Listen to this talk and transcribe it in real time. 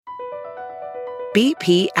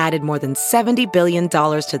BP added more than $70 billion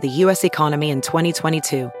to the U.S. economy in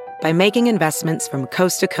 2022 by making investments from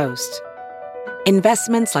coast to coast.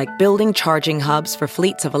 Investments like building charging hubs for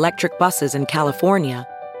fleets of electric buses in California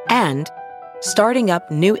and starting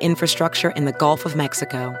up new infrastructure in the Gulf of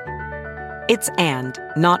Mexico. It's and,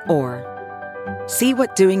 not or. See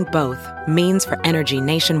what doing both means for energy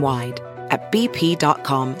nationwide at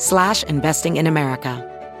bp.com/investing in America.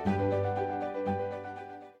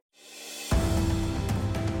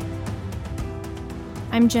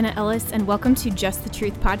 I'm Jenna Ellis, and welcome to Just the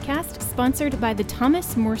Truth podcast, sponsored by the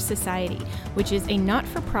Thomas More Society, which is a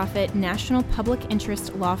not-for-profit national public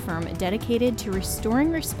interest law firm dedicated to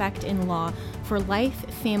restoring respect in law for life,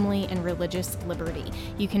 family, and religious liberty.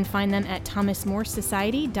 You can find them at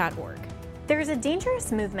thomasmoresociety.org. There's a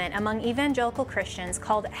dangerous movement among evangelical Christians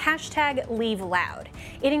called #LeaveLoud.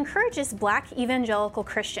 It encourages Black evangelical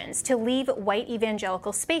Christians to leave white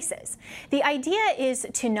evangelical spaces. The idea is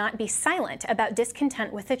to not be silent about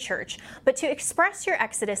discontent with the church, but to express your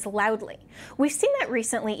exodus loudly. We've seen that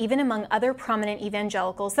recently even among other prominent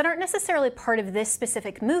evangelicals that aren't necessarily part of this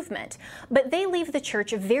specific movement, but they leave the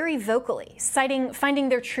church very vocally, citing finding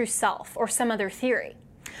their true self or some other theory.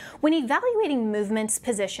 When evaluating movements,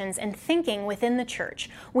 positions, and thinking within the church,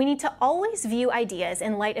 we need to always view ideas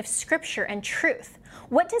in light of Scripture and truth.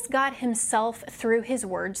 What does God Himself, through His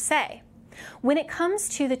Word, say? When it comes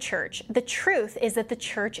to the church, the truth is that the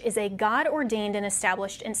church is a God-ordained and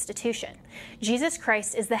established institution. Jesus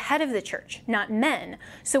Christ is the head of the church, not men,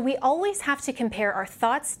 so we always have to compare our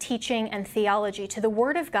thoughts, teaching, and theology to the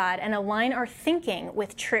Word of God and align our thinking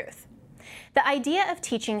with truth. The idea of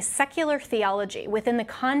teaching secular theology within the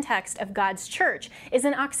context of God's church is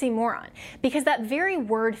an oxymoron, because that very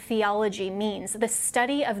word theology means the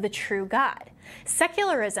study of the true God.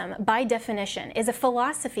 Secularism, by definition, is a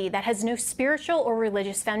philosophy that has no spiritual or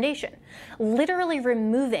religious foundation, literally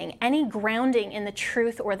removing any grounding in the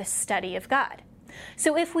truth or the study of God.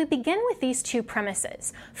 So if we begin with these two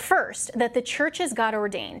premises, first, that the church is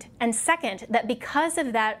God-ordained, and second, that because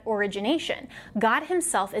of that origination, God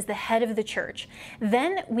Himself is the head of the church,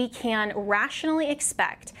 then we can rationally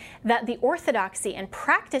expect that the orthodoxy and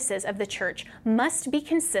practices of the church must be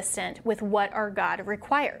consistent with what our God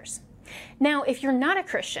requires. Now, if you're not a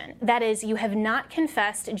Christian, that is, you have not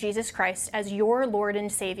confessed Jesus Christ as your Lord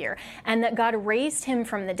and Savior, and that God raised Him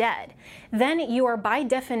from the dead, then you are by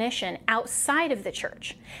definition outside of the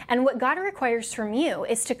church. And what God requires from you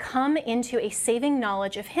is to come into a saving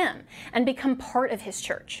knowledge of Him and become part of His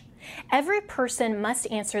church. Every person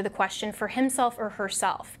must answer the question for himself or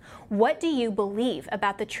herself: what do you believe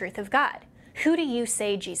about the truth of God? Who do you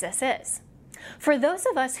say Jesus is? For those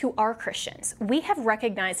of us who are Christians, we have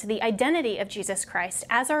recognized the identity of Jesus Christ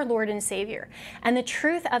as our Lord and Savior, and the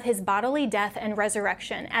truth of His bodily death and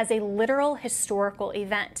resurrection as a literal historical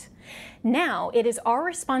event. Now, it is our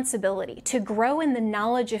responsibility to grow in the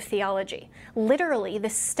knowledge of theology, literally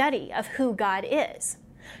the study of who God is.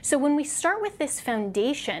 So when we start with this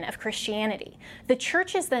foundation of Christianity, the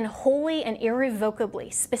church is then wholly and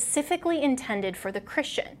irrevocably, specifically intended for the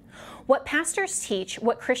Christian. What pastors teach,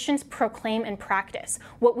 what Christians proclaim and practice,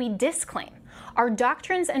 what we disclaim, our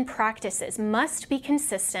doctrines and practices must be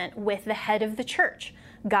consistent with the head of the church,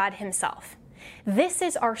 God Himself. This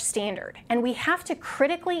is our standard, and we have to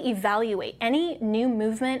critically evaluate any new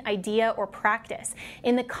movement, idea, or practice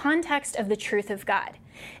in the context of the truth of God.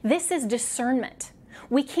 This is discernment.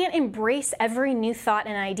 We can't embrace every new thought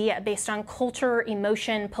and idea based on culture,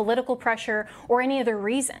 emotion, political pressure, or any other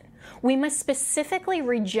reason. We must specifically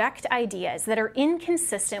reject ideas that are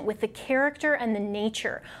inconsistent with the character and the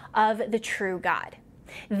nature of the true God.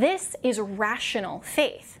 This is rational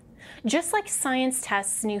faith. Just like science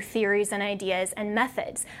tests new theories and ideas and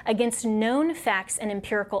methods against known facts and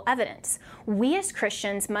empirical evidence, we as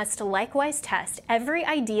Christians must likewise test every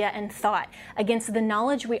idea and thought against the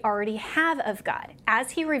knowledge we already have of God,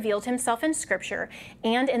 as He revealed Himself in Scripture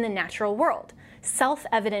and in the natural world,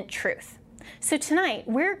 self-evident truth. So tonight,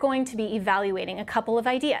 we're going to be evaluating a couple of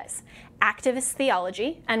ideas: activist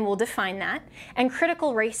theology, and we'll define that, and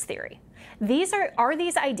critical race theory. Are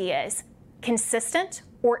these ideas consistent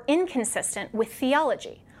or inconsistent with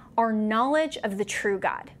theology, our knowledge of the true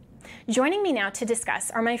God? Joining me now to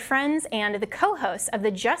discuss are my friends and the co-hosts of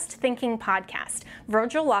the Just Thinking podcast,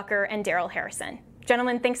 Virgil Walker and Daryl Harrison.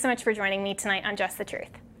 Gentlemen, thanks so much for joining me tonight on Just the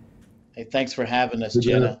Truth. Hey, thanks for having us,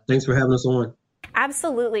 Jenna. Thanks for having us on.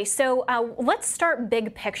 Absolutely. So let's start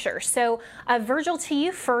big picture. So Virgil, to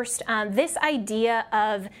you first, this idea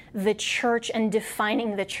of the church and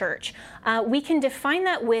defining the church. We can define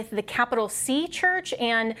that with the capital C church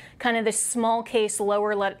and kind of the small case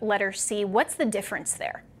lower letter C. What's the difference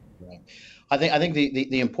there? I think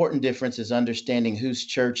the important difference is understanding whose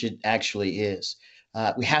church it actually is.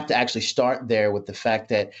 We have to actually start there with the fact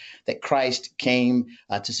that Christ came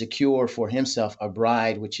to secure for himself a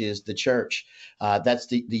bride, which is the church. That's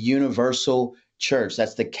the universal church.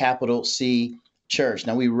 That's the capital C church.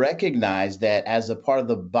 Now we recognize that as a part of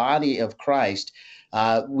the body of Christ,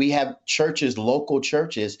 we have churches, local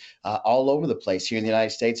churches, all over the place here in the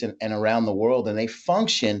United States and around the world, and they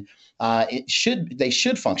function. They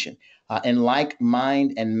should function in like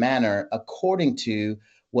mind and manner according to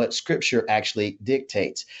what Scripture actually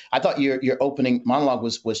dictates. I thought your opening monologue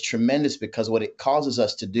was tremendous, because what it causes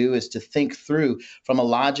us to do is to think through from a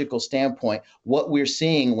logical standpoint what we're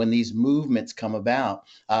seeing when these movements come about.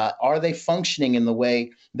 Are they functioning in the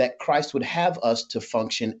way that Christ would have us to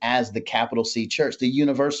function as the capital C church, the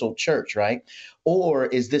universal church, right? Or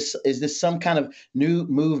is this some kind of new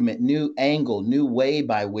movement, new angle, new way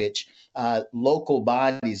by which local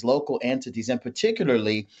bodies, local entities, and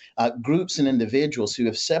particularly groups and individuals who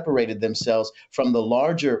have separated themselves from the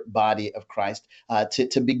larger body of Christ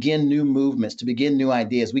to begin new movements, to begin new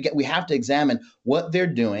ideas? We have to examine what they're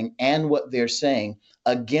doing and what they're saying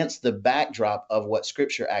against the backdrop of what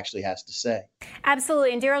Scripture actually has to say.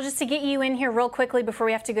 Absolutely. And Daryl, just to get you in here real quickly before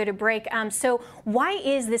we have to go to break. So why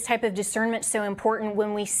is this type of discernment so important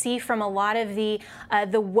when we see from a lot of the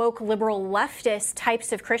woke liberal leftist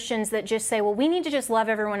types of Christians that just say, well, we need to just love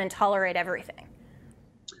everyone and tolerate everything?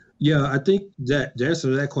 Yeah, I think that the answer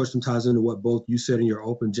to that question ties into what both you said in your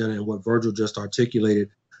open, Jenna, and what Virgil just articulated.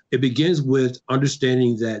 It begins with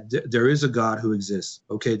understanding that there is a God who exists.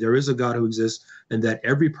 Okay, there is a God who exists, and that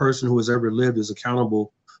every person who has ever lived is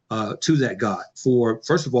accountable to that God for,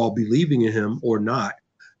 first of all, believing in him or not.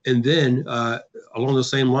 And then along the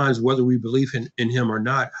same lines, whether we believe in him or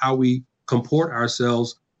not, how we comport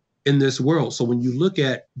ourselves in this world. So when you look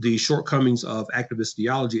at the shortcomings of activist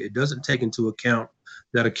theology, it doesn't take into account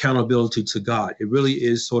that accountability to God. It really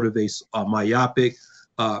is sort of a myopic,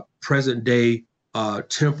 present day,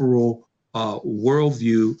 temporal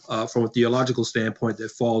worldview from a theological standpoint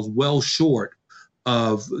that falls well short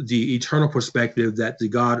of the eternal perspective that the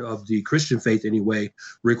God of the Christian faith, anyway,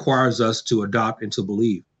 requires us to adopt and to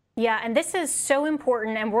believe. Yeah, and this is so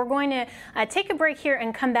important, and we're going to take a break here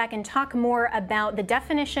and come back and talk more about the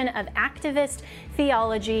definition of activist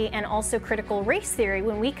theology and also critical race theory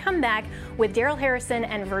when we come back with Daryl Harrison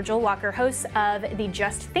and Virgil Walker, hosts of the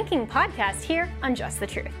Just Thinking podcast here on Just the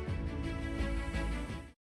Truth.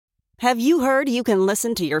 Have you heard you can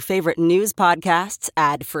listen to your favorite news podcasts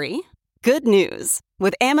ad-free? Good news.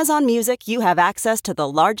 With Amazon Music, you have access to the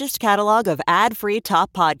largest catalog of ad-free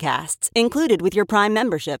top podcasts included with your Prime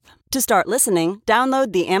membership. To start listening,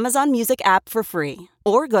 download the Amazon Music app for free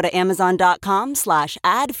or go to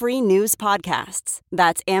amazon.com/ad-free news podcasts.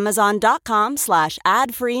 That's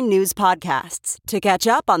amazon.com/ad-free news podcasts to catch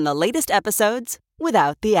up on the latest episodes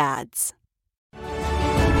without the ads.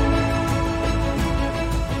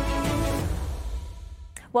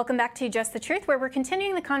 Welcome back to Just the Truth, where we're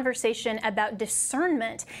continuing the conversation about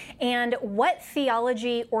discernment and what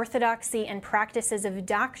theology, orthodoxy, and practices of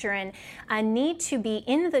doctrine need to be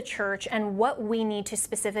in the church, and what we need to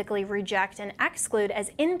specifically reject and exclude as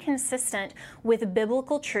inconsistent with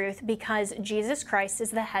biblical truth, because Jesus Christ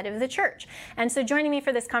is the head of the church. And so joining me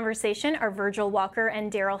for this conversation are Virgil Walker and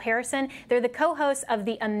Daryl Harrison. They're the co-hosts of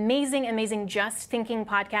the amazing Just Thinking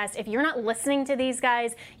podcast. If you're not listening to these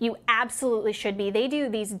guys, you absolutely should be. They do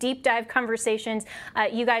these deep dive conversations.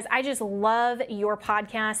 You guys, I just love your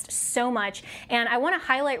podcast so much. And I want to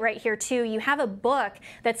highlight right here too, you have a book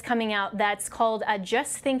that's coming out that's called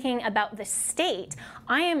Just Thinking About the State.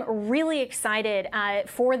 I am really excited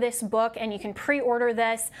for this book, and you can pre-order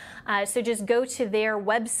this. So just go to their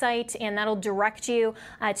website and that'll direct you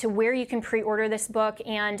to where you can pre-order this book,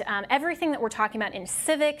 and everything that we're talking about in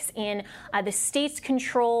civics, in the state's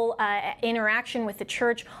control, interaction with the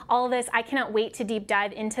church, all of this. I cannot wait to deep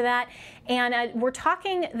dive into that. And we're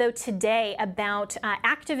talking, though, today about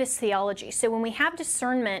activist theology. So when we have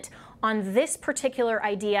discernment on this particular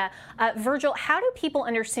idea, Virgil, how do people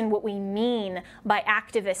understand what we mean by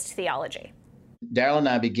activist theology? Daryl and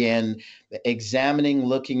I began examining,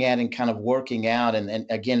 looking at, and kind of working out. And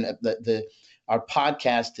again, our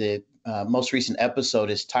podcast, the most recent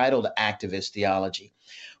episode, is titled Activist Theology.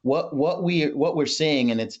 What we're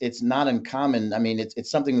seeing, and it's not uncommon. I mean,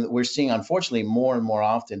 it's something that we're seeing, unfortunately, more and more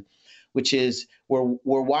often, which is we're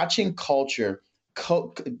watching culture,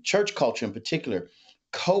 church culture in particular,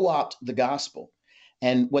 co-opt the gospel.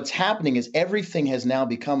 And what's happening is everything has now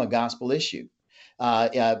become a gospel issue.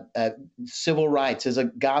 Civil rights is a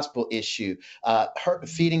gospel issue.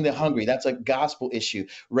 Feeding the hungry, that's a gospel issue.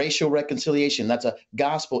 Racial reconciliation, that's a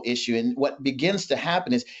gospel issue. And what begins to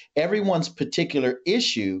happen is everyone's particular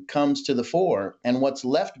issue comes to the fore, and what's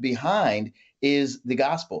left behind is the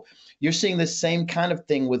gospel. You're seeing the same kind of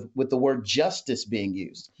thing with the word justice being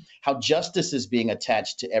used, how justice is being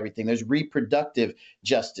attached to everything. There's reproductive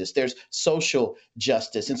justice, there's social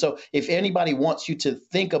justice. And so if anybody wants you to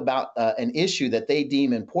think about an issue that they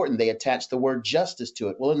deem important, they attach the word justice to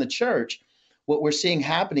it. Well, in the church, what we're seeing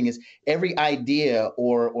happening is every idea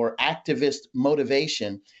or activist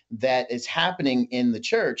motivation that is happening in the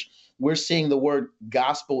church, we're seeing the word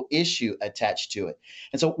gospel issue attached to it.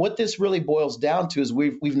 And so what this really boils down to is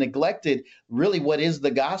we've neglected really what is the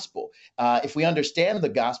gospel. If we understand the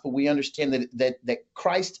gospel, we understand that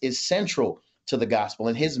Christ is central to the gospel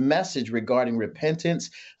and his message regarding repentance,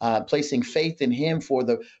 placing faith in him for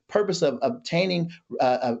the purpose of obtaining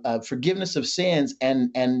forgiveness of sins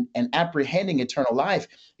and apprehending eternal life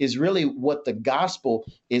is really what the gospel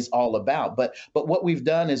is all about. But what we've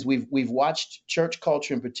done is we've watched church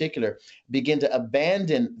culture in particular begin to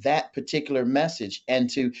abandon that particular message and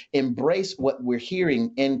to embrace what we're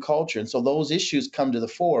hearing in culture. And so those issues come to the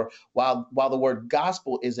fore while the word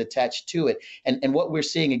gospel is attached to it. And what we're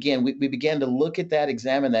seeing, again, we began to look at that,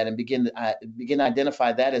 examine that, and begin to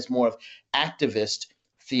identify that as more of activist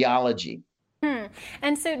theology.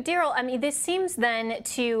 And so, Daryl, I mean, this seems then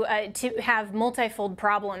to have multifold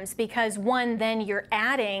problems because, one, then you're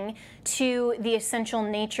adding to the essential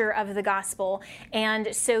nature of the gospel.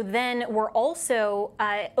 And so then we're also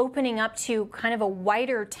opening up to kind of a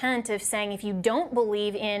wider tent of saying if you don't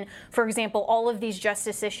believe in, for example, all of these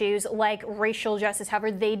justice issues like racial justice,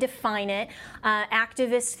 however they define it,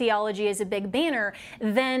 activist theology is a big banner,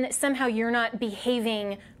 then somehow you're not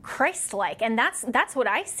behaving Christ-like. And that's what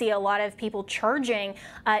I see a lot of people charging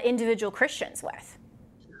individual Christians with.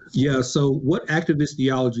 Yeah, so what activist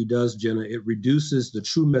theology does, Jenna, it reduces the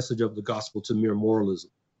true message of the gospel to mere moralism.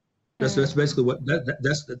 That's basically what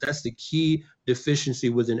that's the key deficiency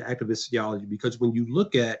within activist theology, because when you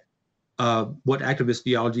look at what activist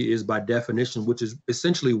theology is by definition, which is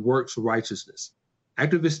essentially works righteousness,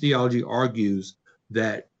 activist theology argues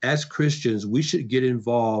that as Christians we should get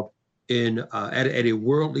involved in at a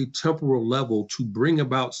worldly temporal level to bring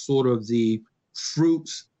about sort of the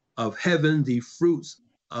fruits of heaven, the fruits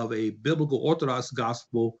of a biblical Orthodox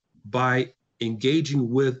gospel by engaging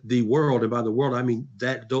with the world. And by the world, I mean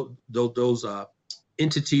that those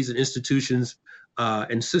entities and institutions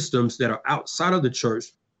and systems that are outside of the church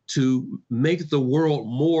to make the world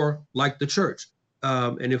more like the church.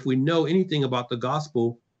 And if we know anything about the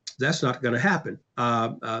gospel, that's not going to happen.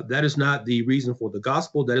 That is not the reason for the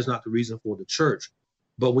gospel. That is not the reason for the church.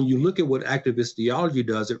 But when you look at what activist theology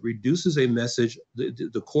does, it reduces a message,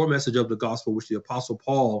 the core message of the gospel, which the Apostle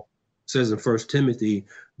Paul says in 1 Timothy,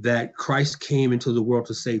 that Christ came into the world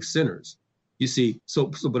to save sinners. You see,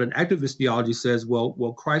 but an activist theology says,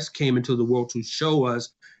 well, Christ came into the world to show us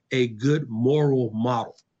a good moral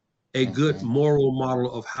model,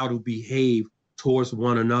 of how to behave towards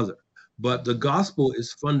one another. But the gospel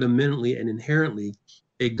is fundamentally and inherently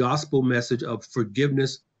a gospel message of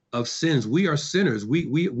forgiveness of sins. We are sinners.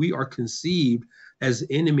 We are conceived as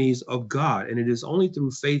enemies of God. And it is only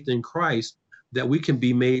through faith in Christ that we can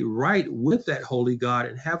be made right with that holy God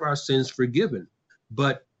and have our sins forgiven.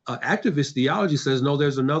 But activist theology says, no,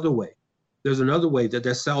 there's another way. There's another way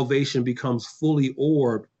that salvation becomes fully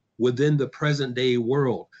orbed within the present day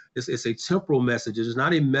world. It's a temporal message. It is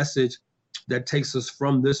not a message that takes us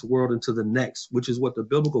from this world into the next, which is what the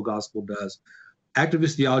biblical gospel does.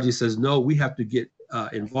 Activist theology says, no, we have to get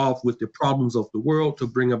involved with the problems of the world to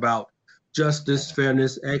bring about justice,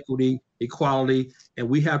 fairness, equity, equality. And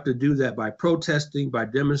we have to do that by protesting, by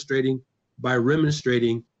demonstrating, by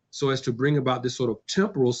remonstrating, so as to bring about this sort of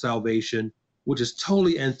temporal salvation, which is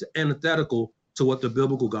totally antithetical to what the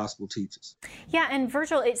biblical gospel teaches. Yeah, and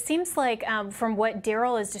Virgil, it seems like from what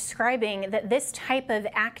Daryl is describing, that this type of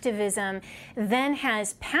activism then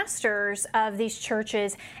has pastors of these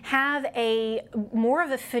churches have a more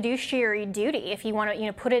of a fiduciary duty, if you want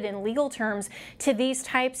to put it in legal terms, to these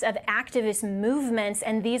types of activist movements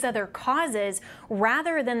and these other causes,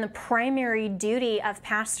 rather than the primary duty of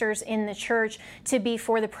pastors in the church to be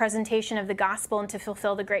for the presentation of the gospel and to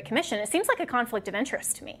fulfill the Great Commission. It seems like a conflict of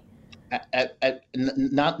interest to me.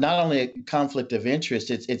 Not only a conflict of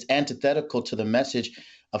interest, it's antithetical to the message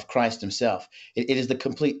of Christ himself. It is the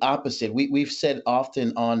complete opposite. We've said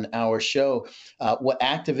often on our show, what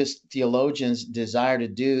activist theologians desire to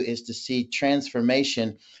do is to see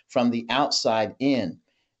transformation from the outside in.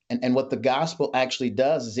 And what the gospel actually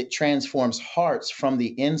does is it transforms hearts from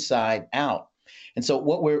the inside out. And so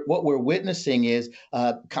what we're witnessing is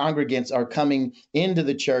congregants are coming into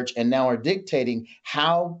the church and now are dictating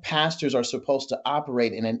how pastors are supposed to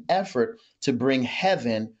operate in an effort to bring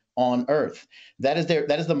heaven on earth. That is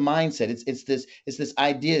the mindset. It's this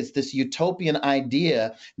idea, it's this utopian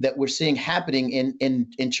idea that we're seeing happening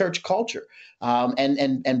in church culture.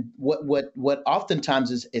 And what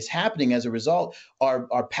oftentimes is happening as a result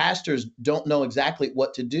are pastors don't know exactly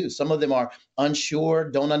what to do. Some of them are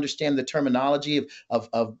unsure, don't understand the terminology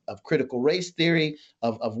of critical race theory,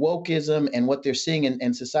 of wokeism, and what they're seeing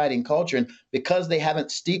in society and culture. And because they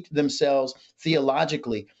haven't steeped themselves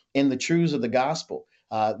theologically in the truths of the gospel,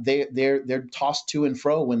 they're tossed to and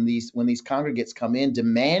fro when these congregates come in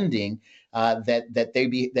demanding that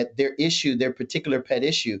their particular pet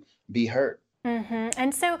issue, be heard. Mm-hmm.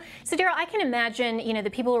 And so Daryl, I can imagine,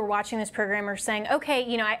 the people who are watching this program are saying, okay,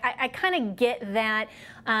 I kind of get that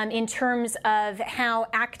in terms of how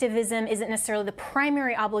activism isn't necessarily the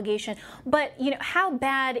primary obligation, but, how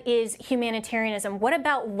bad is humanitarianism? What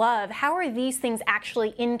about love? How are these things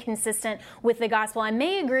actually inconsistent with the gospel? I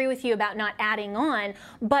may agree with you about not adding on,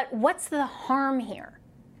 but what's the harm here?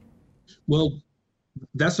 Well,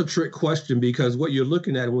 that's a trick question, because what you're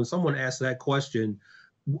looking at when someone asks that question,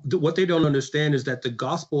 what they don't understand is that the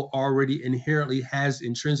gospel already inherently has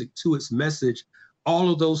intrinsic to its message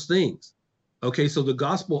all of those things. Okay, so the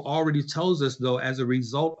gospel already tells us, though, as a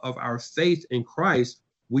result of our faith in Christ,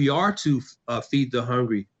 we are to feed the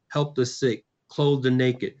hungry, help the sick, clothe the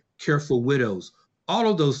naked, care for widows, all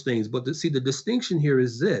of those things. But the distinction here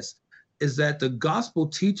is that the gospel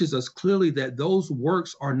teaches us clearly that those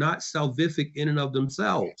works are not salvific in and of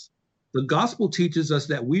themselves. The gospel teaches us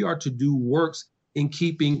that we are to do works in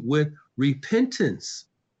keeping with repentance.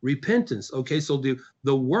 Okay, so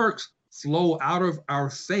the works flow out of our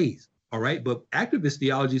faith, all right? But activist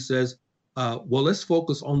theology says, well, let's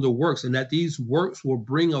focus on the works, and that these works will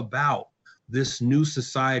bring about this new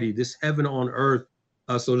society, this heaven on earth,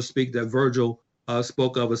 so to speak, that Virgil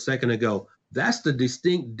spoke of a second ago. That's the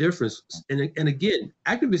distinct difference. And again,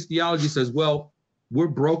 activist theology says, well, we're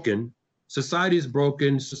broken. Society is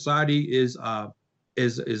broken. Society is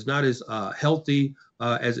not as healthy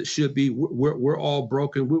as it should be. We're all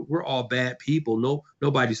broken. We're all bad people.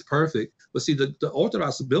 Nobody's perfect. But see, the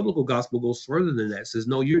Orthodox biblical gospel goes further than that. It says,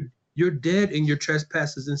 no, you're dead in your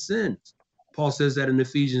trespasses and sins. Paul says that in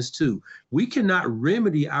Ephesians 2. We cannot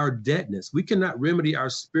remedy our deadness. We cannot remedy our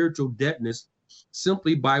spiritual deadness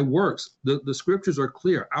simply by works. The scriptures are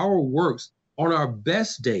clear. Our works on our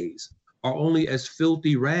best days are only as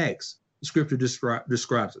filthy rags. The scripture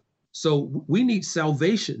describes it. So we need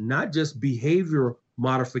salvation, not just behavior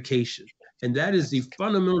modification. And that is the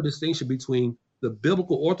fundamental distinction between the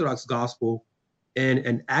biblical Orthodox gospel and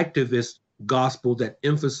an activist gospel that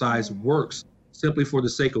emphasizes works simply for the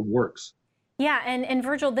sake of works. Yeah, and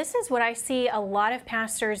Virgil, this is what I see a lot of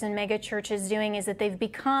pastors and mega churches doing, is that they've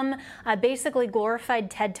become basically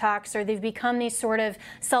glorified TED Talks, or they've become these sort of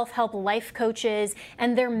self-help life coaches,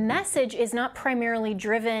 and their message is not primarily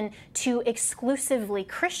driven to exclusively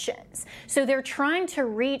Christians. So they're trying to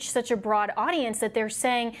reach such a broad audience that they're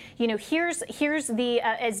saying, here's the,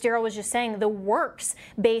 as Daryl was just saying, the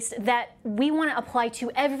works-based that we want to apply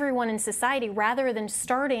to everyone in society, rather than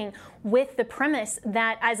starting with the premise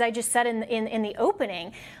that, as I just said in the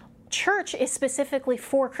opening, church is specifically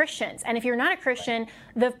for Christians. And if you're not a Christian,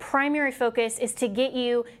 the primary focus is to get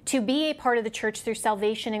you to be a part of the church through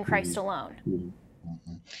salvation in Christ alone.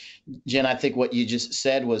 Mm-hmm. Jen, I think what you just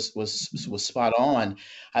said was spot on.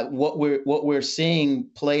 What we're seeing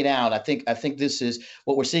played out, I think this is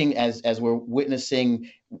what we're seeing as we're witnessing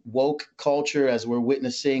woke culture, as we're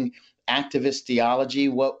witnessing activist theology.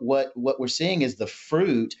 What we're seeing is the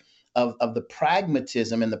fruit of the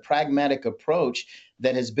pragmatism and the pragmatic approach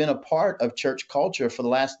that has been a part of church culture for the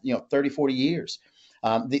last 30, 40 years.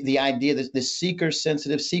 The idea that this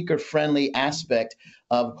seeker-sensitive, seeker-friendly aspect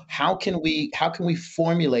of how can we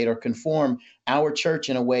formulate or conform our church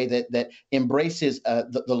in a way that embraces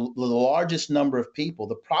the largest number of people.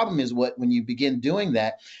 The problem is when you begin doing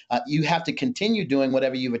that, you have to continue doing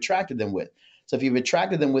whatever you've attracted them with. So if you've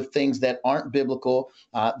attracted them with things that aren't biblical,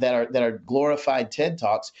 that are glorified TED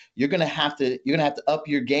Talks, you're going to have to up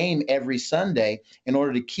your game every Sunday in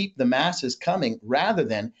order to keep the masses coming, rather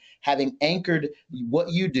than having anchored what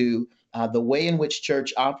you do, the way in which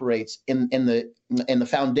church operates in the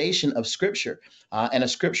foundation of Scripture and a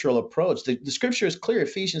scriptural approach. The Scripture is clear.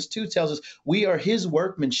 Ephesians 2 tells us we are His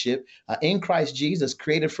workmanship in Christ Jesus,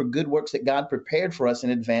 created for good works that God prepared for us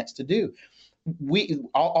in advance to do.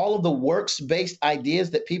 All of the works-based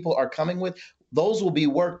ideas that people are coming with, those will be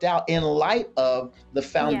worked out in light of the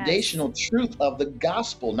foundational truth of the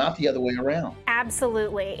gospel, not the other way around.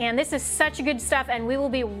 Absolutely. And this is such good stuff, and we will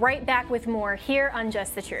be right back with more here on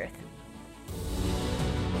Just the Truth.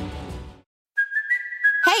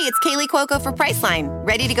 Hey, it's Kaylee Cuoco for Priceline.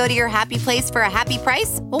 Ready to go to your happy place for a happy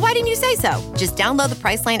price? Well, why didn't you say so? Just download the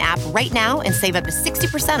Priceline app right now and save up to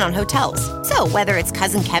 60% on hotels. So whether it's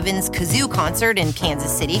Cousin Kevin's Kazoo Concert in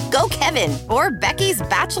Kansas City, go Kevin, or Becky's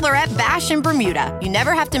Bachelorette Bash in Bermuda, you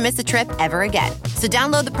never have to miss a trip ever again. So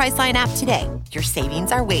download the Priceline app today. Your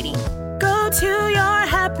savings are waiting. Go to your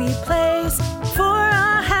happy place for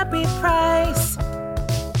a happy price.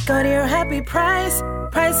 Go to your happy price,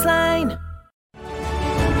 Priceline.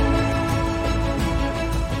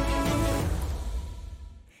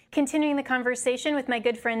 Continuing the conversation with my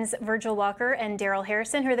good friends Virgil Walker and Daryl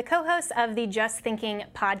Harrison, who are the co-hosts of the Just Thinking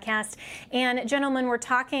podcast. And gentlemen, we're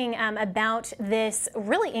talking about this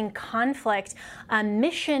really in conflict,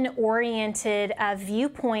 mission-oriented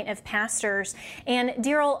viewpoint of pastors. And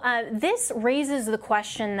Daryl, this raises the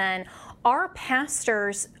question then, are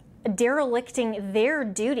pastors derelicting their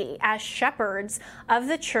duty as shepherds of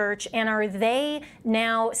the church, and are they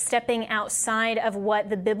now stepping outside of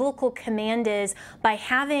what the biblical command is by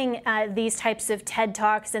having these types of TED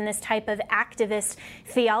Talks and this type of activist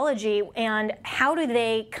theology, and how do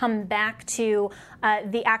they come back to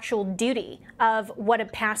the actual duty of what a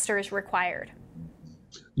pastor is required?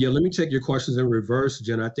 Yeah, let me take your questions in reverse,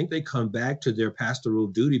 Jen. I think they come back to their pastoral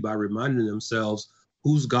duty by reminding themselves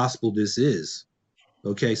whose gospel this is.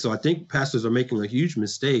 Okay, so I think pastors are making a huge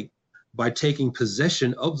mistake by taking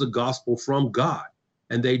possession of the gospel from God.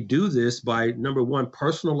 And they do this by, number one,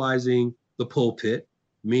 personalizing the pulpit,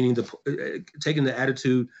 meaning taking the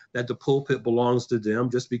attitude that the pulpit belongs to them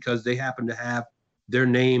just because they happen to have their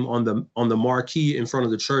name on the marquee in front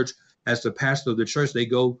of the church as the pastor of the church. They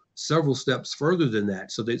go several steps further than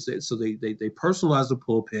that. So they personalize the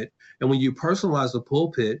pulpit. And when you personalize the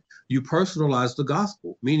pulpit, you personalize the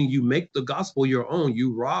gospel, meaning you make the gospel your own.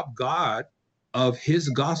 You rob God of his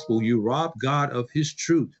gospel. You rob God of his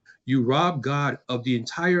truth. You rob God of the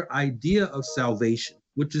entire idea of salvation,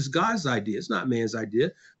 which is God's idea. It's not man's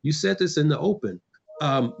idea. You said this in the open.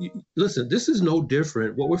 Listen, this is no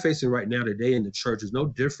different. What we're facing right now today in the church is no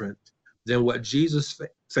different than what Jesus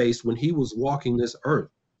faced when he was walking this earth.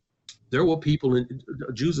 There were people,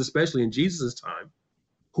 Jews especially in Jesus' time,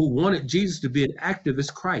 who wanted Jesus to be an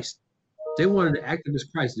activist Christ. They wanted an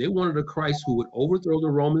activist Christ. They wanted a Christ who would overthrow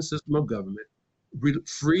the Roman system of government,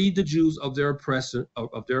 free the Jews of their oppression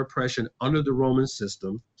under the Roman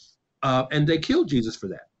system, and they killed Jesus for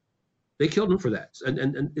that. They killed him for that,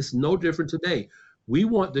 and it's no different today. We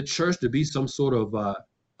want the church to be some sort of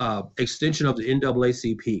extension of the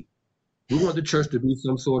NAACP. We want the church to be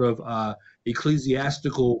some sort of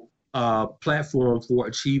ecclesiastical platform for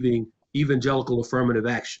achieving evangelical affirmative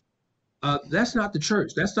action. That's not the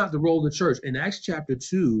church. That's not the role of the church. In Acts chapter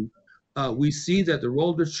 2, we see that the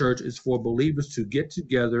role of the church is for believers to get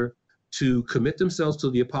together, to commit themselves to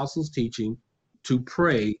the apostles' teaching, to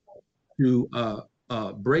pray, to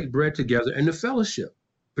break bread together, and to fellowship,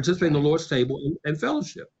 participate in the Lord's table and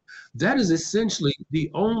fellowship. That is essentially the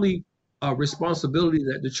only responsibility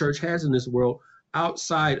that the church has in this world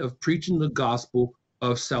outside of preaching the gospel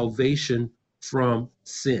of salvation from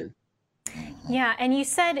sin. Yeah, and you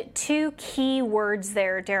said two key words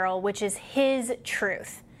there, Daryl, which is his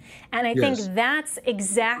truth. And I think that's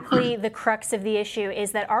exactly the crux of the issue,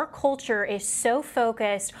 is that our culture is so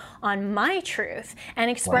focused on my truth and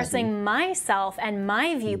expressing myself and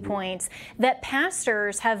my viewpoints that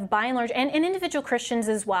pastors have, by and large, and individual Christians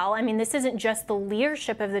as well. I mean, this isn't just the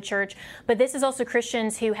leadership of the church, but this is also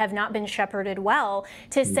Christians who have not been shepherded well,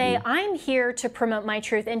 to say, I'm here to promote my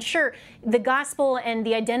truth. And sure, the gospel and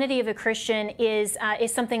the identity of a Christian is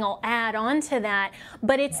something I'll add on to that,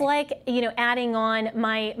 but it's like, adding on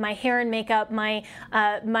my hair and makeup, my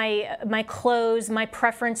clothes, my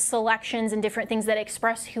preference selections, and different things that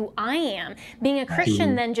express who I am. Being a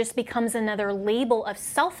Christian then just becomes another label of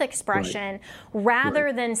self-expression,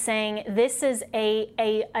 rather than saying this is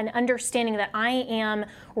an understanding that I am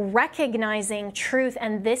recognizing truth,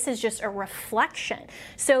 and this is just a reflection.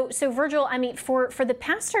 So Virgil, I mean, for the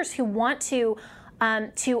pastors who want to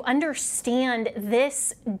understand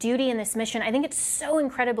this duty and this mission, I think it's so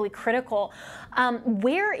incredibly critical.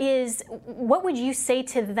 What would you say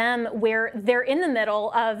to them where they're in the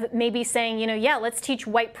middle of maybe saying, let's teach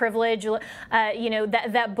white privilege,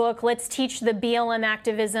 that book, let's teach the BLM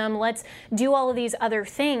activism, let's do all of these other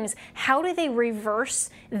things. How do they reverse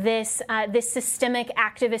this systemic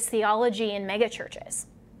activist theology in megachurches?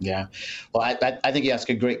 Yeah, well, I think you ask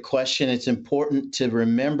a great question. It's important to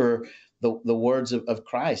remember the words of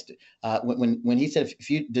Christ. When he said, if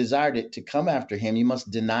you desire to come after him, you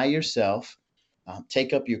must deny yourself,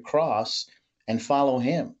 take up your cross, and follow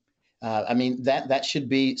him. I mean, that should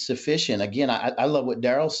be sufficient. Again, I love what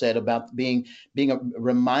Daryl said about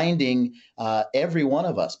reminding every one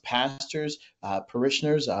of us, pastors,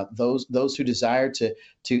 parishioners, those who desire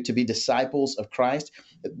to be disciples of Christ.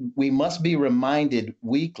 We must be reminded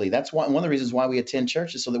weekly. That's one of the reasons why we attend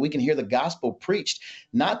churches, so that we can hear the gospel preached,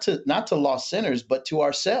 not to lost sinners, but to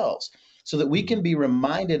ourselves, so that we can be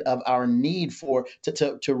reminded of our need to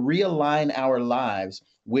realign our lives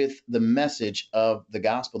with the message of the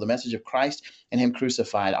gospel, the message of Christ and him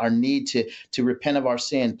crucified, our need to repent of our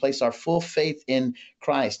sin, place our full faith in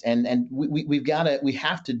Christ. And we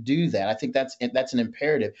have to do that. I think that's an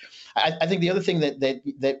imperative. I think the other thing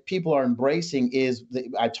that people are embracing is,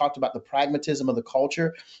 I talked about the pragmatism of the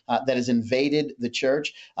culture that has invaded the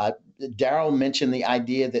church. Daryl mentioned the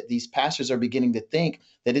idea that these pastors are beginning to think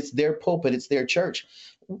that it's their pulpit, it's their church.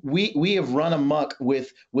 We have run amok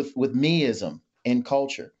with meism in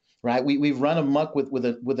culture, right? We've run amok with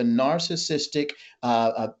a narcissistic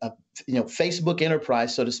Facebook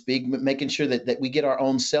enterprise, so to speak, making sure that we get our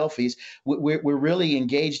own selfies. We're really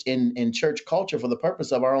engaged in church culture for the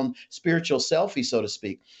purpose of our own spiritual selfie, so to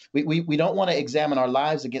speak. We don't want to examine our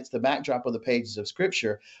lives against the backdrop of the pages of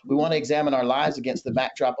Scripture. We want to examine our lives against the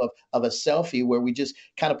backdrop of a selfie where we just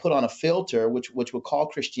kind of put on a filter, which we'll call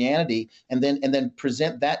Christianity, and then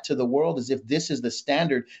present that to the world as if this is the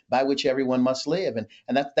standard by which everyone must live. And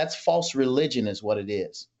that's false religion is what it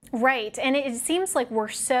is. Right. And it seems like we're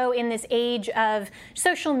so in this age of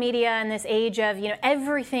social media and this age of,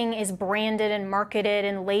 everything is branded and marketed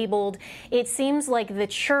and labeled. It seems like the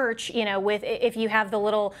church, if you have the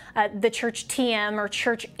little, the church TM or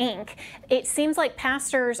church Inc., it seems like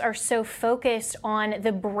pastors are so focused on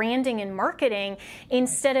the branding and marketing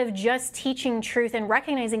instead of just teaching truth and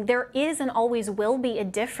recognizing there is and always will be a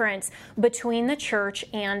difference between the church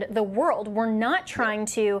and the world. We're not trying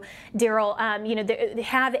to, Daryl,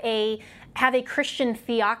 have a Christian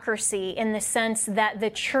theocracy in the sense that the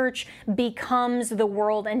church becomes the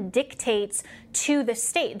world and dictates to the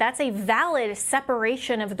state. That's a valid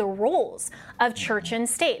separation of the roles of church and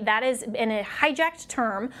state. That is in a hijacked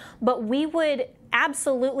term, but we would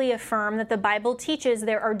absolutely affirm that the Bible teaches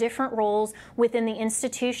there are different roles within the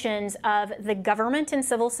institutions of the government and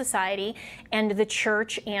civil society and the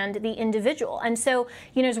church and the individual. And so,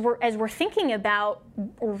 as we're thinking about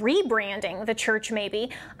rebranding the church, maybe,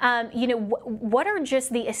 what are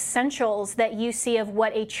just the essentials that you see of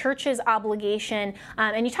what a church's obligation,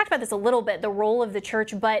 and you talked about this a little bit, the role of the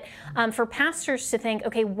church, but for pastors to think,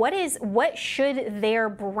 okay, what should their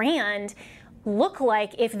brand look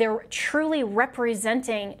like if they're truly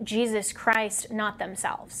representing Jesus Christ, not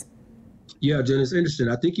themselves? Yeah, Jen, it's interesting.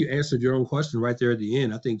 I think you answered your own question right there at the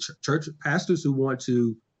end. I think church pastors who want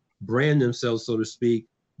to brand themselves, so to speak,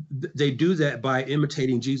 they do that by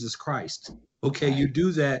imitating Jesus Christ. Okay, you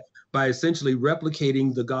do that by essentially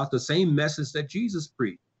replicating the same message that Jesus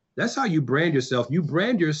preached. That's how you brand yourself. You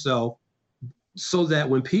brand yourself so that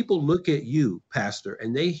when people look at you, pastor,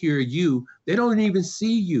 and they hear you, they don't even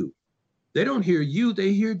see you. They don't hear you,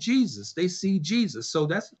 they hear Jesus. They see Jesus. So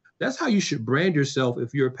that's how you should brand yourself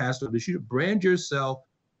if you're a pastor. You should brand yourself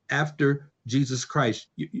after Jesus Christ.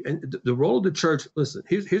 And the role of the church, listen,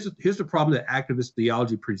 here's the problem that activist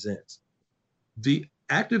theology presents. The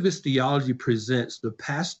activist theology presents the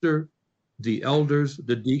pastor, the elders,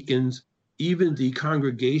 the deacons, even the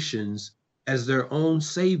congregations as their own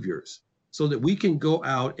saviors, so that we can go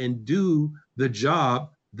out and do the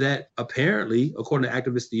job that apparently, according to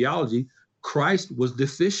activist theology, Christ was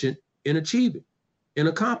deficient in achieving, in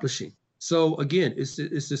accomplishing. So again, it's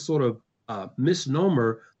this sort of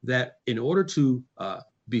misnomer that in order to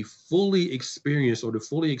be fully experienced or to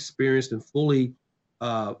fully experience and fully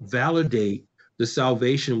validate the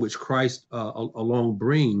salvation which Christ alone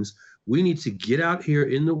brings, we need to get out here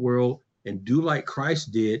in the world and do like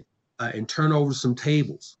Christ did and turn over some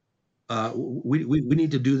tables. We need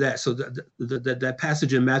to do that. So that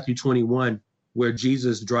passage in Matthew 21 where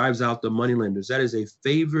Jesus drives out the moneylenders, that is a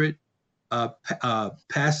favorite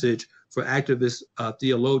passage for activist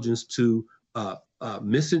theologians to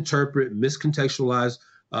misinterpret, miscontextualize,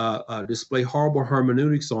 display horrible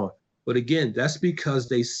hermeneutics on. But again, that's because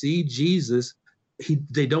they see Jesus,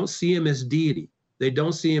 they don't see him as deity. They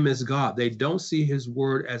don't see him as God. They don't see his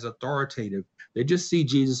word as authoritative. They just see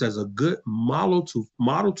Jesus as a good model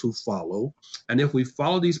to follow. And if we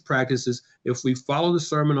follow these practices, if we follow the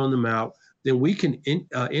Sermon on the Mount, then we can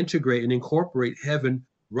integrate and incorporate heaven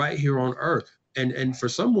right here on earth. And for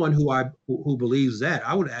someone who believes that,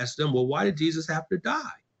 I would ask them, well, why did Jesus have to die?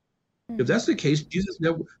 If that's the case, Jesus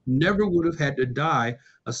never would have had to die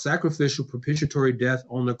a sacrificial propitiatory death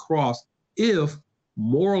on the cross if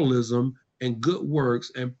moralism and good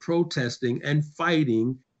works and protesting and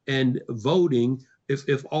fighting and voting,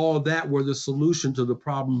 if all that were the solution to the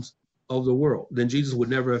problems of the world, then Jesus would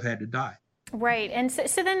never have had to die. Right. And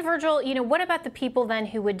so then, Virgil, what about the people then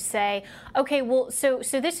who would say, okay, well, so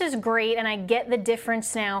this is great and I get the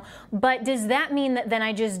difference now, but does that mean that then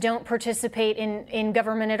I just don't participate in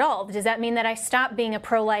government at all? Does that mean that I stop being a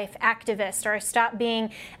pro-life activist, or I stop being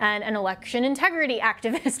an election integrity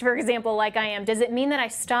activist, for example, like I am? Does it mean that I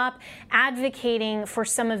stop advocating for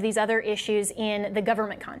some of these other issues in the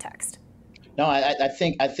government context? No, I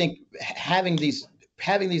think having these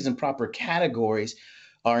in proper categories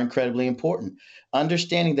are incredibly important.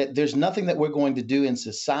 Understanding that there's nothing that we're going to do in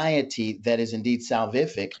society that is indeed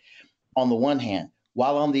salvific on the one hand,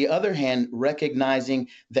 while on the other hand, recognizing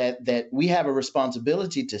that we have a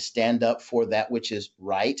responsibility to stand up for that which is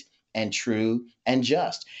right and true and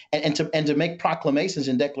just, and to make proclamations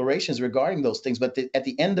and declarations regarding those things. But at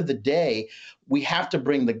the end of the day, we have to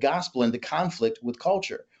bring the gospel into conflict with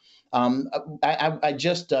culture. I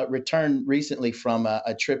just returned recently from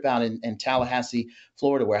a trip out in Tallahassee,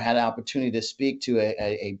 Florida, where I had an opportunity to speak to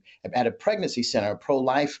at a pregnancy center, a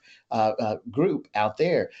pro-life group out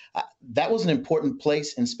there. That was an important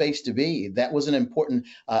place and space to be. That was an important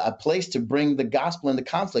a place to bring the gospel into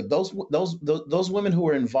conflict. Those women who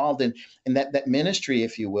were involved in that ministry,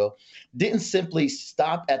 if you will, didn't simply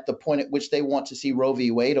stop at the point at which they want to see Roe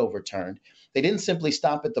v. Wade overturned. They didn't simply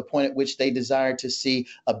stop at the point at which they desired to see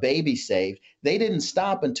a baby saved. They didn't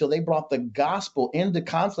stop until they brought the gospel into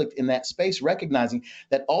conflict in that space, recognizing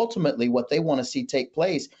that ultimately what they want to see take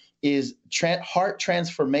place is heart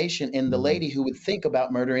transformation in the lady who would think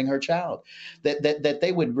about murdering her child, that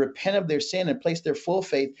they would repent of their sin and place their full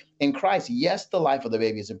faith in Christ. Yes, the life of the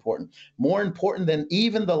baby is important. More important than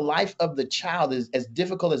even the life of the child, is as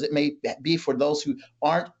difficult as it may be for those who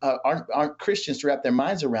aren't Christians to wrap their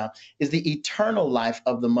minds around, is the eternal life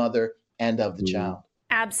of the mother and of the child.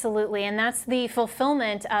 Absolutely. And that's the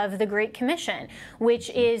fulfillment of the Great Commission,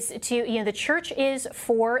 which is to, the church is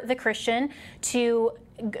for the Christian to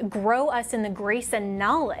grow us in the grace and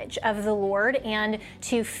knowledge of the Lord, and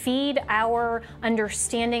to feed our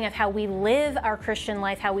understanding of how we live our Christian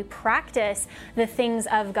life, how we practice the things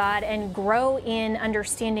of God, and grow in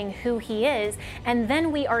understanding who He is. And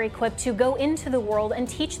then we are equipped to go into the world and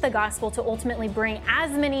teach the gospel to ultimately bring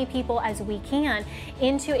as many people as we can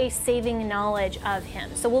into a saving knowledge of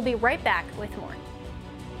Him. So we'll be right back with more.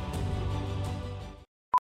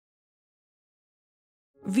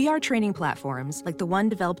 VR training platforms, like the one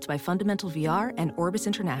developed by Fundamental VR and Orbis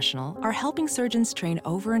International, are helping surgeons train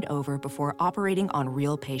over and over before operating on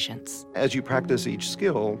real patients. As you practice each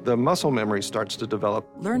skill, the muscle memory starts to develop.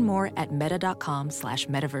 Learn more at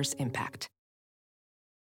meta.com/metaverseimpact.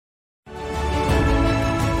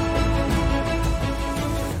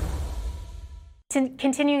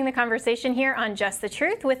 Continuing the conversation here on Just the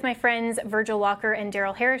Truth with my friends Virgil Walker and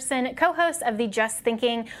Daryl Harrison, co-hosts of the Just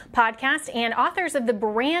Thinking podcast and authors of the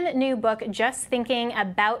brand new book, Just Thinking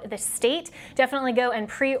About the State. Definitely go and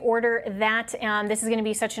pre-order that. This is going to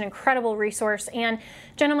be such an incredible resource. And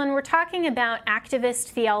gentlemen, we're talking about activist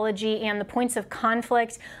theology and the points of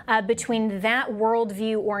conflict between that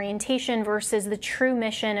worldview orientation versus the true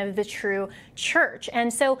mission of the true church.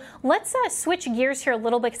 And so let's switch gears here a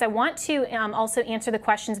little bit, because I want to also answer the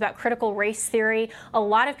questions about critical race theory. A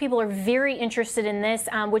lot of people are very interested in this,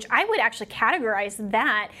 which I would actually categorize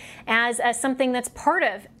that as something that's part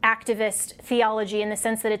of activist theology, in the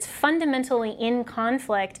sense that it's fundamentally in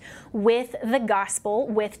conflict with the gospel,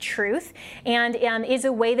 with truth, and is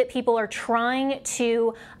a way that people are trying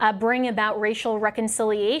to bring about racial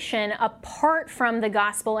reconciliation apart from the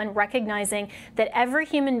gospel, and recognizing that every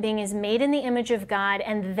human being is made in the image of God,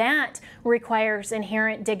 and that requires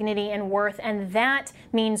inherent dignity and worth, and that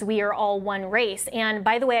means we are all one race. And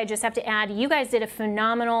by the way, I just have to add, you guys did a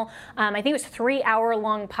phenomenal, I think it was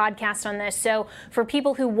 3-hour-long podcast on this. So for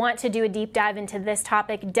people who want to do a deep dive into this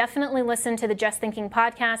topic, definitely listen to the Just Thinking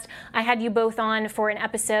podcast. I had you both on for an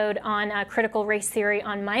episode on critical race theory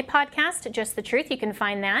on my podcast, Just the Truth. You can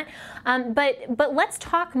find that. But let's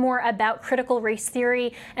talk more about critical race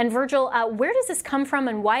theory. And Virgil, where does this come from,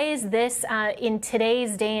 and why is this in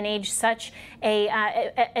today's day and age such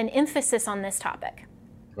an emphasis on this topic?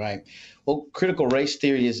 Right. Well, critical race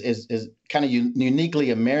theory is kind of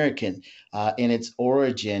uniquely American in its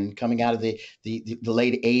origin, coming out of the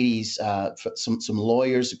late 80s. Some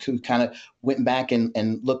lawyers who kind of went back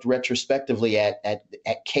and looked retrospectively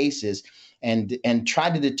at cases and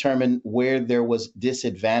tried to determine where there was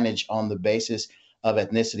disadvantage on the basis of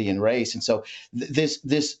ethnicity and race. And so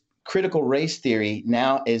this critical race theory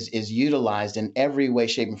now is utilized in every way,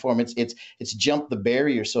 shape, and form. It's jumped the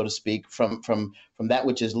barrier, so to speak, from that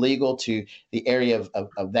which is legal to the area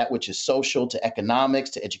of that which is social, to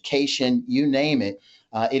economics, to education, you name it.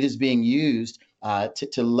 It is being used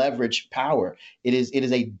to leverage power. It is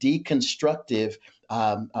a deconstructive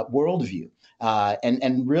worldview.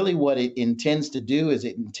 And really what it intends to do is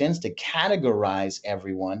it intends to categorize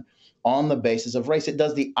everyone on the basis of race. It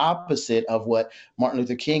does the opposite of what Martin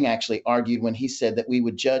Luther King actually argued when he said that we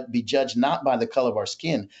would be judged not by the color of our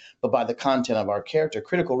skin, but by the content of our character.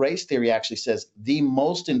 Critical race theory actually says the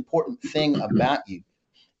most important thing about you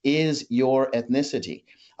is your ethnicity.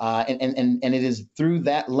 And it is through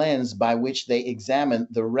that lens by which they examine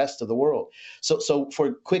the rest of the world. So for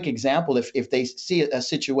a quick example, if they see a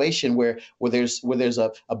situation where there's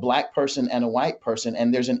a black person and a white person,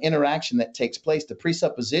 and there's an interaction that takes place, the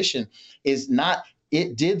presupposition is not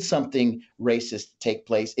it did something racist take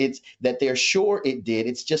place. It's that they're sure it did.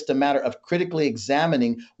 It's just a matter of critically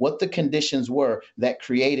examining what the conditions were that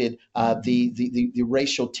created the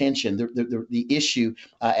racial tension, the issue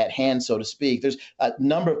at hand, so to speak. There's a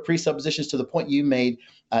number of presuppositions to the point you made,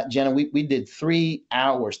 Jenna. We did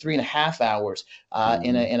 3.5 hours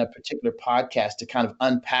in a particular podcast to kind of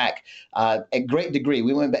unpack a great degree.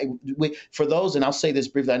 We went back for those, and I'll say this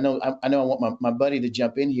briefly. I know I want my buddy to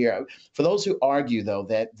jump in here. For those who argue, though,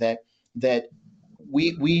 that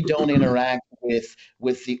we don't interact with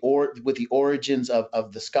the origins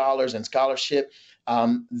of the scholars and scholarship,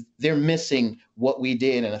 they're missing what we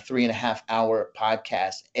did in a 3.5 hour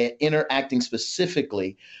podcast, interacting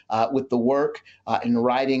specifically with the work and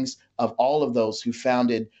writings of all of those who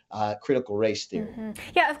founded critical race theory. Mm-hmm.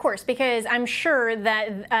 Yeah, of course, because I'm sure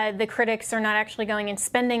that the critics are not actually going and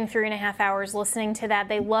spending 3.5 hours listening to that.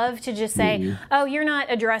 They love to just say, oh, you're not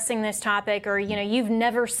addressing this topic, or, you've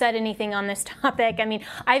never said anything on this topic. I mean,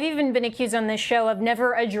 I've even been accused on this show of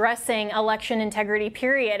never addressing election integrity,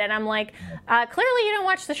 period. And I'm like, clearly you don't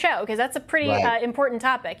watch the show, because that's a pretty important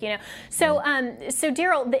topic, So, so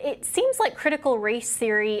Daryl, it seems like critical race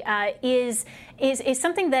theory is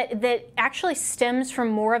something that actually stems from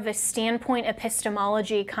more of a standpoint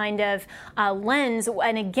epistemology kind of lens.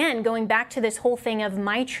 And again, going back to this whole thing of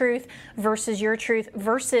my truth versus your truth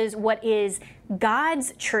versus what is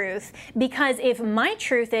God's truth, because if my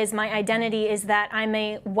truth is my identity is that I'm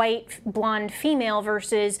a white blonde female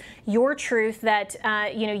versus your truth that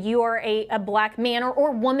you are a black man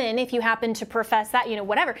or woman, if you happen to profess that,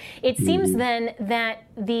 whatever, it seems then that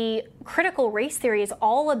the critical race theory is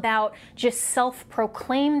all about just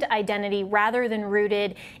self-proclaimed identity rather than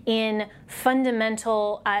rooted in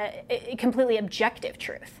fundamental, completely objective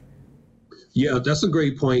truth. Yeah, that's a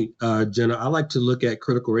great point, Jenna. I like to look at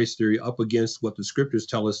critical race theory up against what the scriptures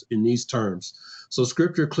tell us in these terms. So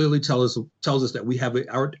scripture clearly tells us that we have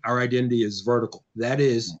our identity is vertical. That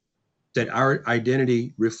is, that our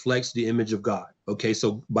identity reflects the image of God. Okay,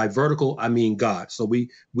 so by vertical, I mean God. So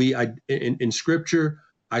in scripture,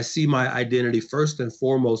 I see my identity first and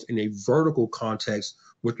foremost in a vertical context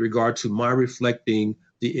with regard to my reflecting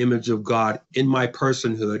the image of God in my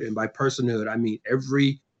personhood. And by personhood, I mean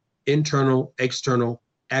every internal, external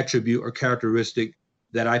attribute or characteristic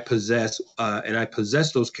that I possess, and I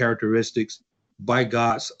possess those characteristics by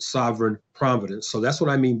God's sovereign providence. So that's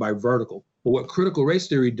what I mean by vertical. But what critical race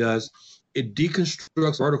theory does, it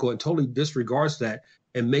deconstructs vertical and totally disregards that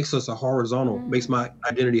and makes us a horizontal, makes my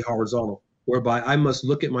identity horizontal, whereby I must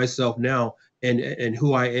look at myself now and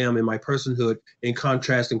who I am in my personhood in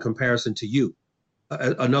contrast and comparison to you,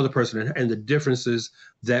 another person, and the differences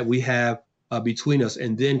that we have between us.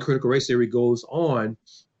 And then critical race theory goes on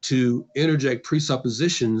to interject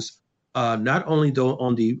presuppositions, not only though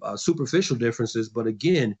on the superficial differences, but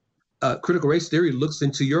again, critical race theory looks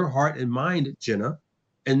into your heart and mind, Jenna,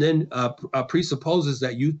 and then presupposes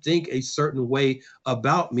that you think a certain way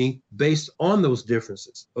about me based on those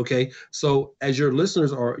differences. Okay, so as your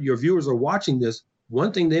listeners or your viewers are watching this,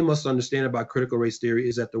 one thing they must understand about critical race theory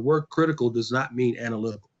is that the word critical does not mean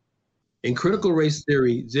analytical. In critical race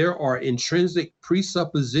theory, there are intrinsic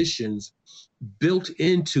presuppositions built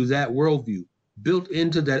into that worldview, built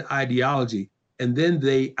into that ideology. And then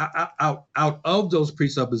they, out of those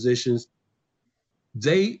presuppositions,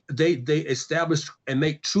 they establish and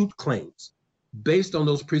make truth claims based on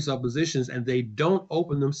those presuppositions, and they don't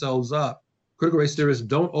open themselves up. Critical race theorists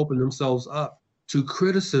don't open themselves up to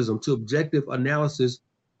criticism, to objective analysis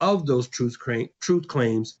of those truth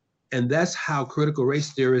claims. And that's how critical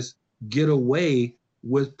race theorists get away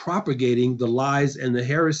with propagating the lies and the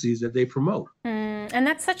heresies that they promote. And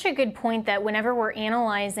that's such a good point, that whenever we're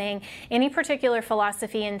analyzing any particular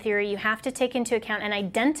philosophy and theory, you have to take into account and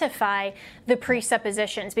identify the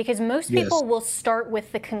presuppositions, because most people will start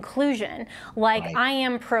with the conclusion, like, I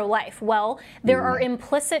am pro-life. Well, there are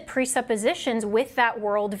implicit presuppositions with that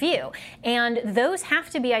worldview, and those have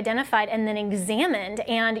to be identified and then examined.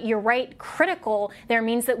 And you're right, critical there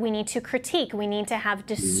means that we need to critique, we need to have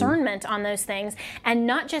discernment on those things, and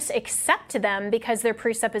not just accept them because they're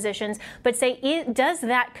presuppositions, but say, does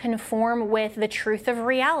that conform with the truth of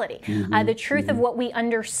reality, the truth of what we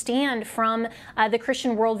understand from the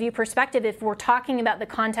Christian worldview perspective, if we're talking about the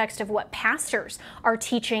context of what pastors are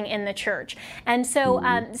teaching in the church. And so,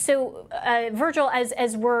 Virgil,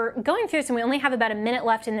 as we're going through this, and we only have about a minute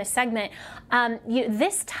left in this segment,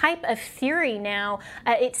 this type of theory now,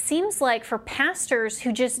 it seems like for pastors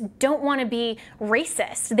who just don't want to be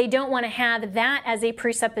racist, they don't want to have that as a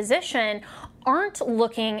presupposition, aren't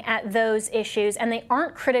looking at those issues, and they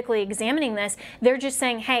aren't critically examining this. They're just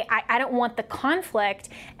saying, hey, I don't want the conflict,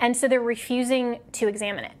 and so they're refusing to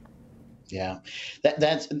examine it. Yeah,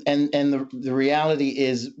 that's the reality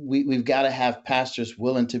is we've got to have pastors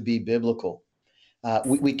willing to be biblical.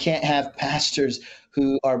 We can't have pastors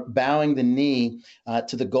who are bowing the knee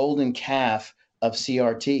to the golden calf of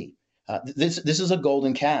CRT. This is a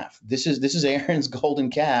golden calf. This is Aaron's golden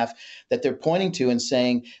calf that they're pointing to and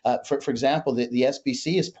saying, for example, the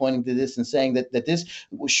SBC is pointing to this and saying that this,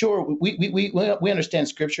 sure, we understand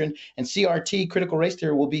Scripture, and CRT, critical race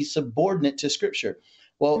theory, will be subordinate to Scripture.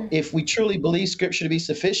 Well, if we truly believe Scripture to be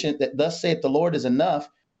sufficient, that thus saith the Lord is enough,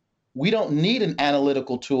 we don't need an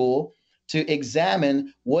analytical tool to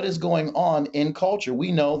examine what is going on in culture.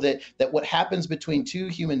 We know that what happens between two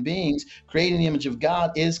human beings creating the image of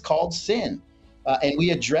God is called sin. And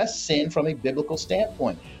we address sin from a biblical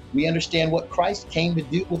standpoint. We understand what Christ came to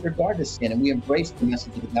do with regard to sin, and we embrace the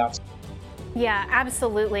message of the gospel. Yeah,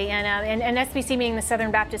 absolutely. And SBC being the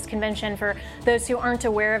Southern Baptist Convention, for those who aren't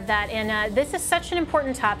aware of that. And this is such an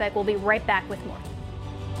important topic. We'll be right back with more.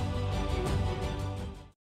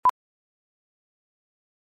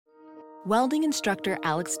 Welding instructor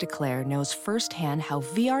Alex DeClaire knows firsthand how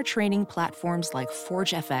VR training platforms like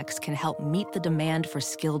ForgeFX can help meet the demand for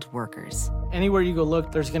skilled workers. Anywhere you go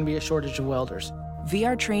look, there's going to be a shortage of welders.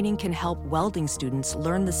 VR training can help welding students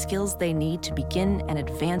learn the skills they need to begin and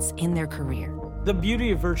advance in their career. The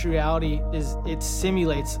beauty of virtual reality is it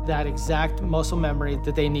simulates that exact muscle memory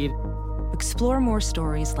that they need. Explore more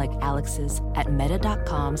stories like Alex's at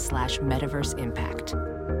meta.com/metaverseimpact.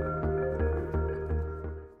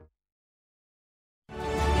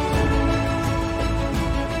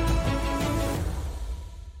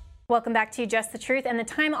 Welcome back to Just the Truth, and the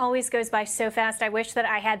time always goes by so fast. I wish that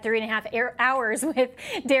I had 3.5 hours with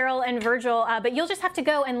Daryl and Virgil, but you'll just have to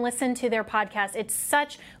go and listen to their podcast. It's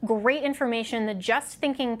such great information, the Just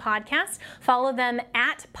Thinking podcast. Follow them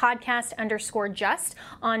at podcast_just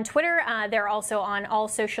on Twitter. They're also on all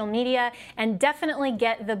social media, and definitely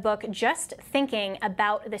get the book Just Thinking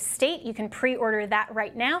About the State. You can pre-order that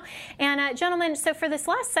right now. And gentlemen, so for this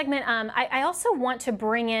last segment, I also want to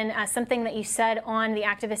bring in something that you said on the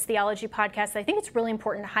Activist Theology podcast. I think it's really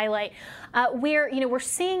important to highlight, where we're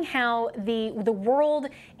seeing how the world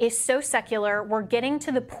is so secular. We're getting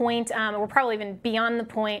to the point, we're probably even beyond the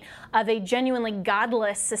point of a genuinely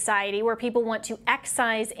godless society where people want to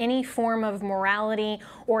excise any form of morality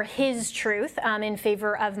or his truth in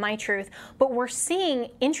favor of my truth. But we're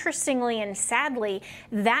seeing, interestingly and sadly,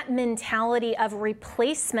 that mentality of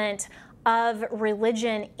replacement of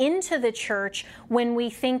religion into the church when we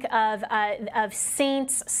think of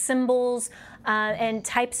saints, symbols, and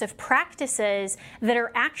types of practices that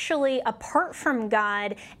are actually apart from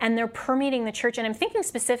God, and they're permeating the church. And I'm thinking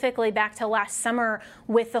specifically back to last summer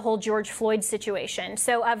with the whole George Floyd situation.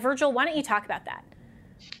 So Virgil, why don't you talk about that?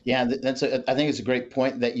 Yeah, I think it's a great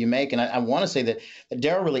point that you make, and I want to say that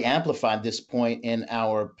Daryl really amplified this point in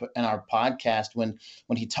our podcast when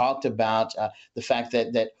he talked about the fact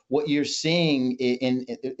that what you're seeing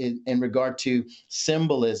in regard to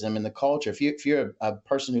symbolism in the culture. If you're a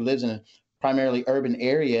person who lives in a primarily urban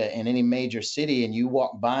area in any major city, and you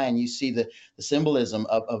walk by and you see the symbolism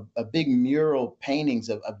of big mural paintings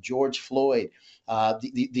of George Floyd,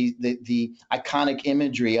 the iconic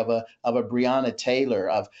imagery of a Breonna Taylor,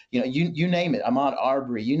 of you name it, Ahmaud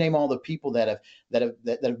Arbery, you name all the people that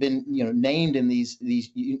have been named in these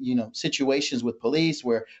situations with police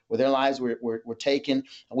where their lives were taken.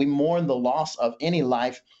 We mourn the loss of any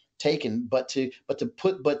life taken, but to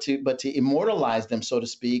immortalize them, so to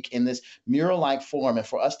speak, in this mural-like form, and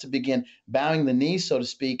for us to begin bowing the knees, so to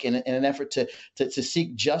speak, in an effort to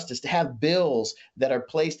seek justice, to have bills that are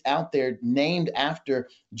placed out there named after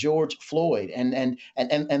George Floyd and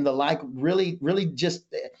the like, really just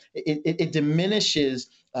it diminishes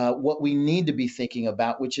what we need to be thinking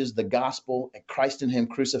about, which is the gospel and Christ and Him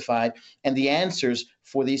crucified and the answers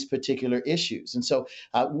for these particular issues. And so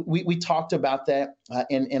we talked about that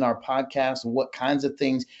in our podcast, and what kinds of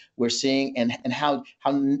things we're seeing, and how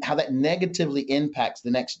that negatively impacts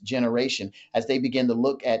the next generation as they begin to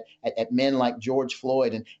look at men like George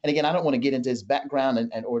Floyd. And again, I don't want to get into his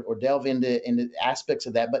background or delve into aspects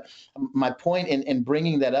of that, but my point in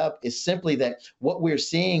bringing that up is simply that what we're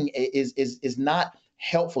seeing is not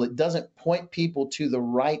helpful. It doesn't point people to the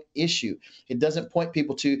right issue. It doesn't point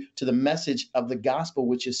people to the message of the gospel,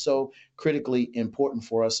 which is so critically important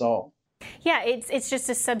for us all. Yeah, it's just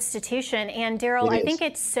a substitution. And Daryl, I think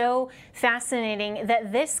it's so fascinating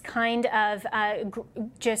that this kind of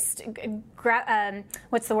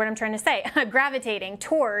what's the word I'm trying to say? gravitating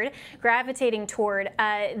toward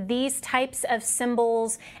these types of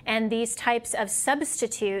symbols and these types of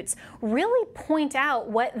substitutes really point out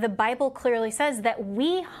what the Bible clearly says, that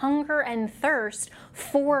we hunger and thirst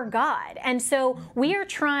for God. And so we are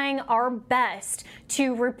trying our best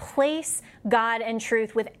to replace God and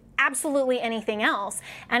truth with absolutely anything else.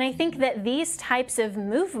 And I think that these types of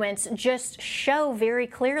movements just show very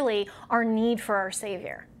clearly our need for our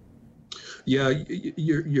Savior. Yeah,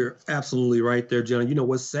 you're absolutely right there, Jenna. You know,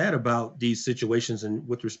 what's sad about these situations, and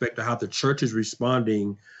with respect to how the church is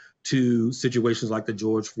responding to situations like the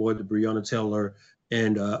George Floyd, the Breonna Taylor,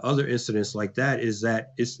 and other incidents like that, is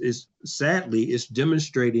that it's sadly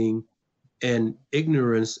demonstrating an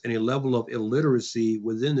ignorance and a level of illiteracy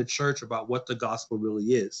within the church about what the gospel really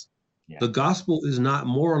is. Yeah. The gospel is not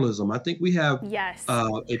moralism. I think we have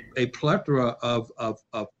a plethora of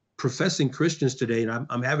professing Christians today, and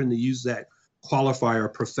I'm having to use that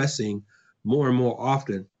qualifier, professing, more and more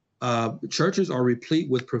often. Churches are replete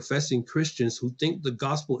with professing Christians who think the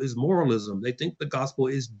gospel is moralism. They think the gospel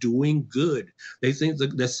is doing good. They think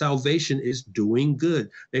that salvation is doing good.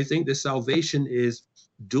 They think that salvation is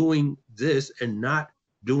doing this and not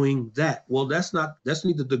doing that. Well, that's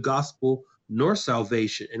neither the gospel nor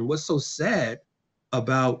salvation. And what's so sad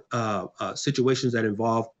about situations that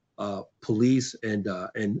involve police and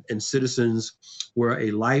citizens where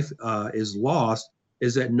a life is lost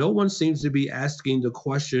is that no one seems to be asking the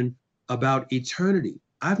question about eternity.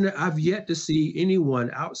 I've yet to see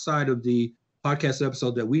anyone outside of the podcast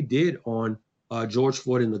episode that we did on George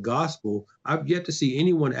Floyd and the gospel. I've yet to see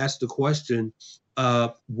anyone ask the question,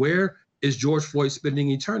 where is George Floyd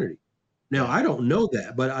spending eternity? Now, I don't know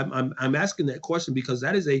that, but I'm asking that question because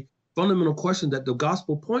that is a fundamental question that the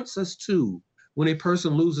gospel points us to when a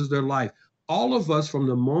person loses their life. All of us, from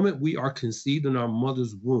the moment we are conceived in our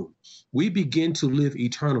mother's womb, we begin to live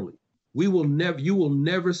eternally. You will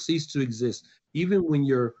never cease to exist. Even when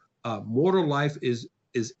your mortal life is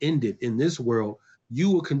ended in this world, you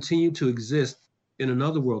will continue to exist in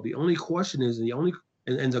another world. The only question is,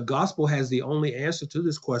 and the gospel has the only answer to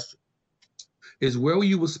this question, is where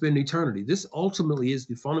you will spend eternity. This ultimately is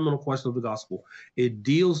the fundamental question of the gospel. It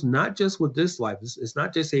deals not just with this life. It's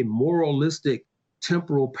not just a moralistic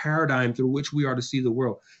temporal paradigm through which we are to see the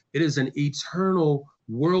world. It is an eternal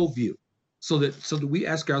worldview. So that we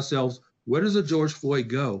ask ourselves, where does a George Floyd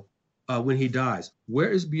go when he dies? Where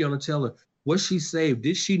is Breonna Taylor? Was she saved?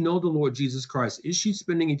 Did she know the Lord Jesus Christ? Is she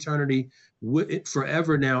spending eternity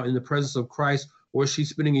forever now in the presence of Christ, or is she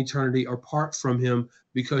spending eternity apart from him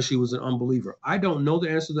because she was an unbeliever? I don't know the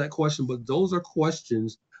answer to that question, but those are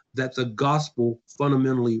questions that the gospel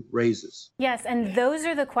fundamentally raises. Yes, and those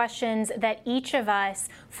are the questions that each of us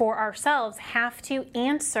for ourselves have to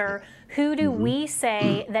answer. Who do we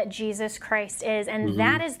say that Jesus Christ is? And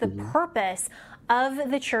that is the purpose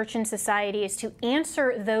of the church and society, is to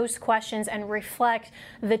answer those questions and reflect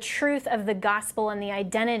the truth of the gospel and the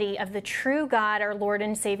identity of the true God, our Lord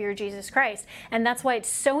and Savior, Jesus Christ. And that's why it's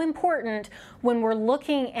so important when we're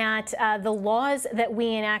looking at the laws that we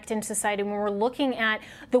enact in society, when we're looking at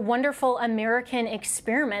the wonderful American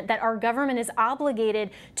experiment, that our government is obligated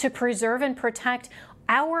to preserve and protect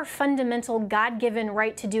our fundamental God-given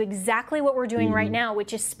right to do exactly what we're doing right now,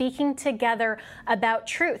 which is speaking together about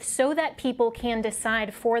truth so that people can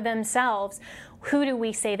decide for themselves, who do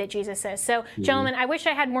we say that Jesus is? So, gentlemen, I wish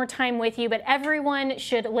I had more time with you, but everyone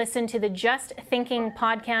should listen to the Just Thinking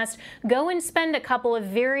podcast. Go and spend a couple of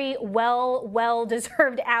very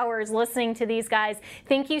well-deserved hours listening to these guys.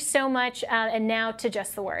 Thank you so much, and now to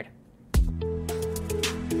Just the Word.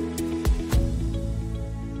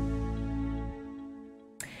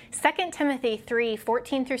 2 Timothy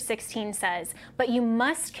 3:14-16 says, "But you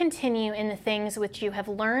must continue in the things which you have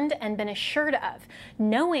learned and been assured of,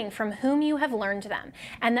 knowing from whom you have learned them,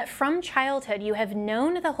 and that from childhood you have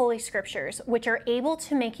known the Holy Scriptures, which are able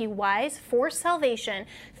to make you wise for salvation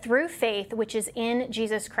through faith which is in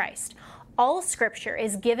Jesus Christ. All Scripture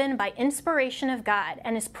is given by inspiration of God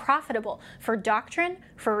and is profitable for doctrine,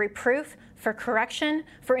 for reproof, for correction,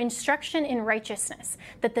 for instruction in righteousness,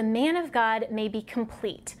 that the man of God may be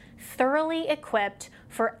complete, thoroughly equipped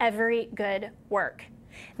for every good work."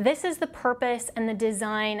 This is the purpose and the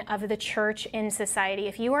design of the church in society.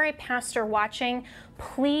 If you are a pastor watching,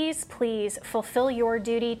 please fulfill your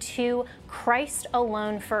duty to Christ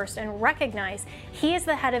alone first and recognize He is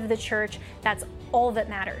the head of the church. That's all that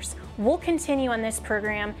matters. We'll continue on this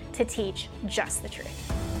program to teach just the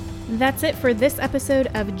truth. That's it for this episode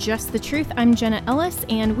of Just the Truth. I'm Jenna Ellis,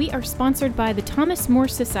 and we are sponsored by the Thomas More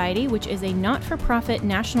Society, which is a not-for-profit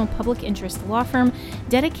national public interest law firm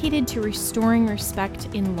dedicated to restoring respect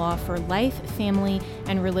in law for life, family,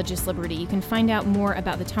 and religious liberty. You can find out more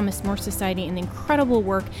about the Thomas More Society and the incredible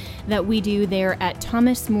work that we do there at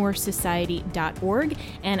thomasmoresociety.org.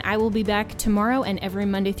 And I will be back tomorrow and every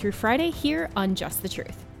Monday through Friday here on Just the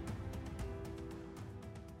Truth.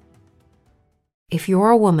 If you're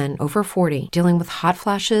a woman over 40 dealing with hot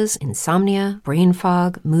flashes, insomnia, brain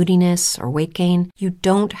fog, moodiness, or weight gain, you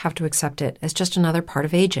don't have to accept it as just another part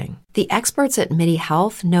of aging. The experts at MIDI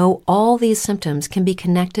Health know all these symptoms can be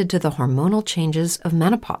connected to the hormonal changes of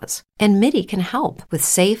menopause. And MIDI can help with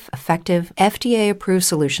safe, effective, FDA-approved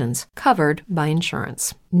solutions covered by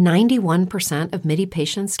insurance. 91% of MIDI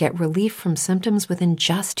patients get relief from symptoms within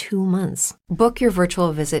just 2 months. Book your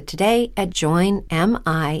virtual visit today at joinmidi.com.